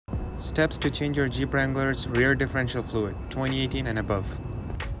Steps to change your Jeep Wrangler's rear differential fluid 2018 and above.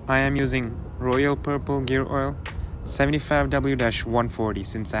 I am using Royal Purple gear oil 75W-140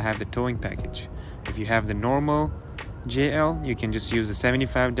 since I have the towing package. If you have the normal JL, you can just use the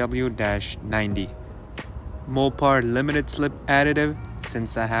 75W-90. Mopar limited slip additive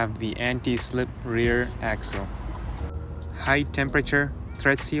since I have the anti-slip rear axle. High temperature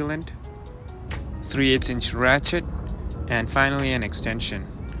thread sealant, 3/8" ratchet, and finally an extension.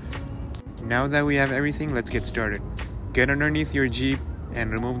 Now that we have everything, let's get started. Get underneath your Jeep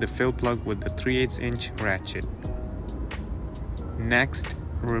and remove the fill plug with the 3/8" ratchet. Next,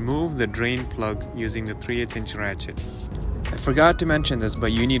 remove the drain plug using the 3/8" ratchet. I forgot to mention this,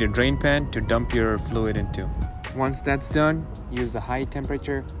 but you need a drain pan to dump your fluid into. Once that's done, use the high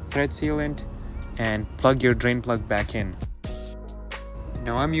temperature thread sealant and plug your drain plug back in.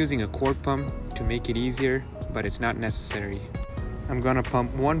 Now I'm using a quart pump to make it easier, but it's not necessary. I'm gonna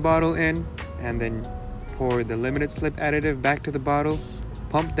pump one bottle in and then pour the limited slip additive back to the bottle,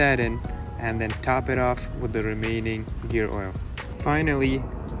 pump that in, and then top it off with the remaining gear oil. Finally,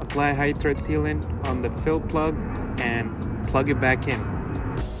 apply high thread sealant on the fill plug and plug it back in.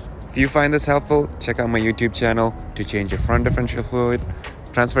 If you find this helpful, check out my YouTube channel to change your front differential fluid,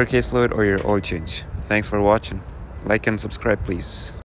 transfer case fluid, or your oil change. Thanks for watching. Like and subscribe, please.